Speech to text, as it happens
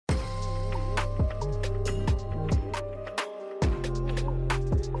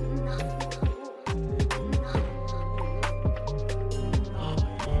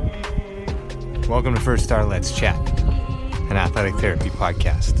Welcome to First Star Let's Chat, an athletic therapy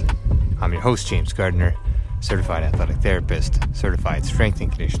podcast. I'm your host, James Gardner, certified athletic therapist, certified strength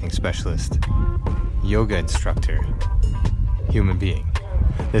and conditioning specialist, yoga instructor, human being.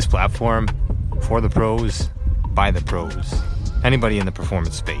 This platform, for the pros, by the pros, anybody in the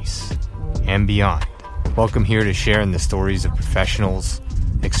performance space, and beyond. Welcome here to share in the stories of professionals,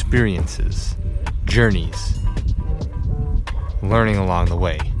 experiences, journeys, learning along the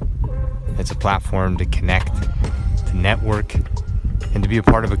way. It's a platform to connect, to network, and to be a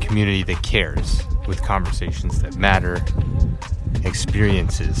part of a community that cares, with conversations that matter,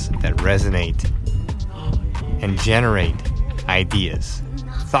 experiences that resonate, and generate ideas,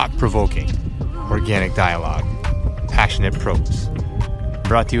 thought-provoking, organic dialogue, passionate prose.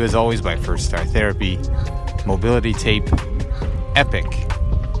 Brought to you as always by First Star Therapy, Mobility Tape, Epic,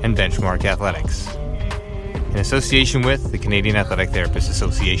 and Benchmark Athletics, in association with the Canadian Athletic Therapists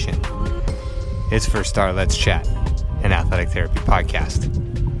Association. It's First Star Let's Chat, an athletic therapy podcast.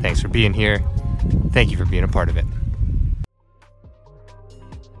 Thanks for being here. Thank you for being a part of it.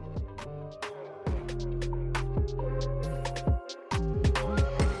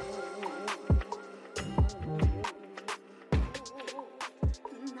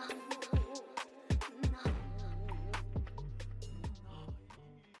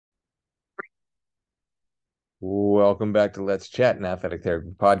 Welcome back to Let's Chat, an athletic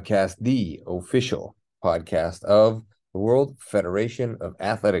therapy podcast, the official podcast of the World Federation of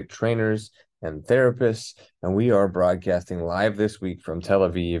Athletic Trainers and Therapists. And we are broadcasting live this week from Tel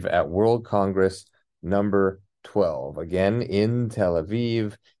Aviv at World Congress number 12, again in Tel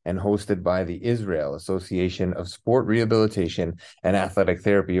Aviv, and hosted by the Israel Association of Sport Rehabilitation and Athletic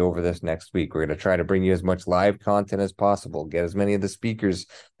Therapy over this next week. We're going to try to bring you as much live content as possible, get as many of the speakers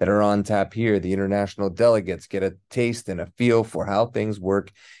that are on tap here, the international delegates, get a taste and a feel for how things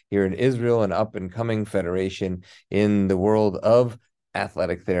work here in Israel, an up-and-coming federation in the world of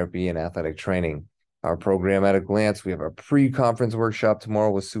athletic therapy and athletic training. Our program at a glance: we have our pre-conference workshop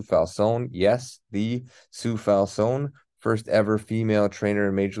tomorrow with Sue Falsone. Yes, the Sue Falsone, first ever female trainer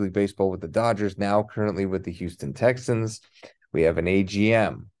in Major League Baseball with the Dodgers, now currently with the Houston Texans. We have an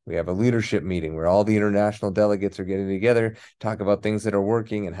AGM. We have a leadership meeting where all the international delegates are getting together, talk about things that are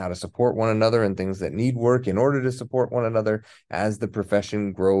working and how to support one another, and things that need work in order to support one another as the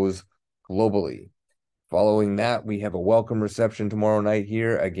profession grows globally. Following that, we have a welcome reception tomorrow night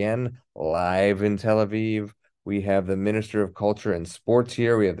here, again, live in Tel Aviv. We have the Minister of Culture and Sports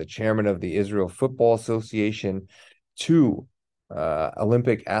here. We have the chairman of the Israel Football Association, two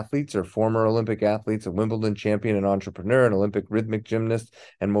Olympic athletes or former Olympic athletes, a Wimbledon champion and entrepreneur, an Olympic rhythmic gymnast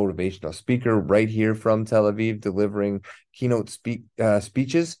and motivational speaker right here from Tel Aviv, delivering keynote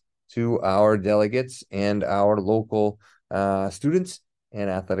speeches to our delegates and our local students and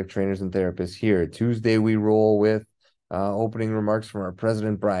athletic trainers and therapists here. Tuesday, we roll with opening remarks from our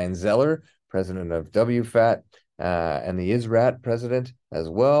president, Brian Zeller, president of WFATT, and the ISRAT president as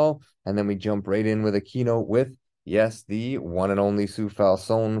well. And then we jump right in with a keynote with, yes, the one and only Sue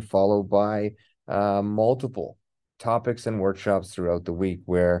Falsone, followed by multiple topics and workshops throughout the week,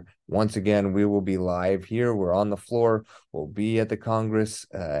 where once again, we will be live here. We're on the floor. We'll be at the Congress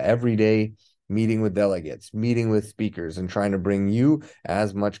every day, meeting with delegates, meeting with speakers, and trying to bring you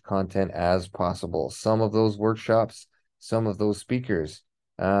as much content as possible. Some of those workshops, some of those speakers.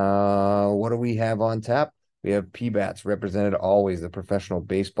 What do we have on tap? We have PBATS represented always, the Professional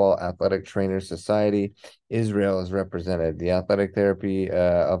Baseball Athletic Trainers Society. Israel is represented. The Athletic Therapy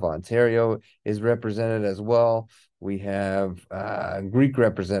of Ontario is represented as well. We have Greek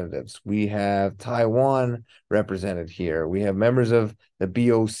representatives. We have Taiwan represented here. We have members of the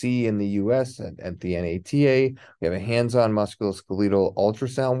BOC in the U.S. at the NATA. We have a hands-on musculoskeletal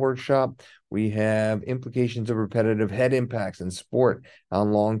ultrasound workshop. We have implications of repetitive head impacts in sport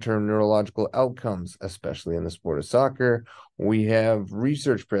on long-term neurological outcomes, especially in the sport of soccer. We have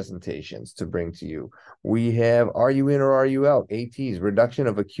research presentations to bring to you. We have Are You In or Are You Out? ATs, reduction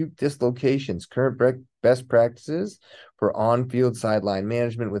of acute dislocations, current best practices for on-field sideline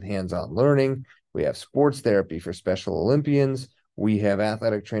management with hands-on learning. We have sports therapy for Special Olympians. We have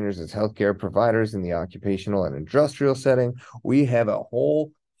athletic trainers as healthcare providers in the occupational and industrial setting. We have a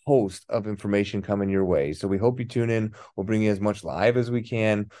whole host of information coming your way. So we hope you tune in. We'll bring you as much live as we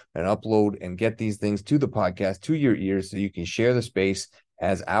can and upload and get these things to the podcast, to your ears, so you can share the space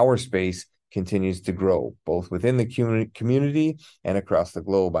as our space continues to grow, both within the community and across the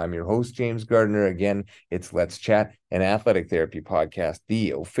globe. I'm your host, James Gardner. Again, it's Let's Chat, an athletic therapy podcast,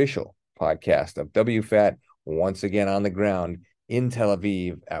 the official podcast of WFATT, once again on the ground in Tel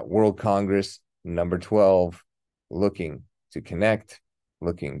Aviv at World Congress number 12, looking to connect,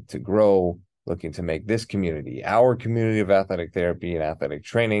 looking to grow, looking to make this community, our community of athletic therapy and athletic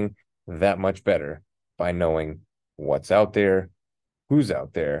training, that much better by knowing what's out there, who's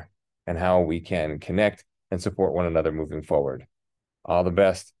out there, and how we can connect and support one another moving forward. All the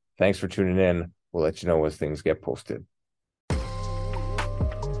best. Thanks for tuning in. We'll let you know as things get posted.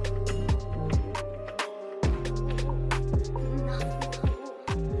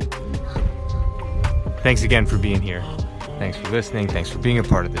 Thanks again for being here. Thanks for listening. Thanks for being a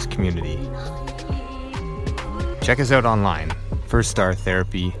part of this community. Check us out online,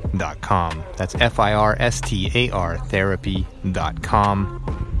 firststartherapy.com. That's FIRSTAR therapy.com.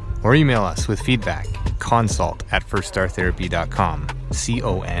 Or email us with feedback, consult@firststartherapy.com.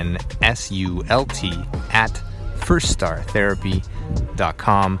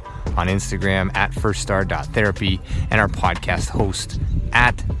 CONSULT@firststartherapy.com. On Instagram @firststar.therapy, and our podcast host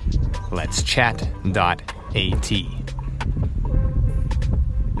 @letschat.at.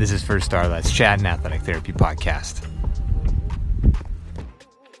 This is First Star Let's Chat, an athletic therapy podcast.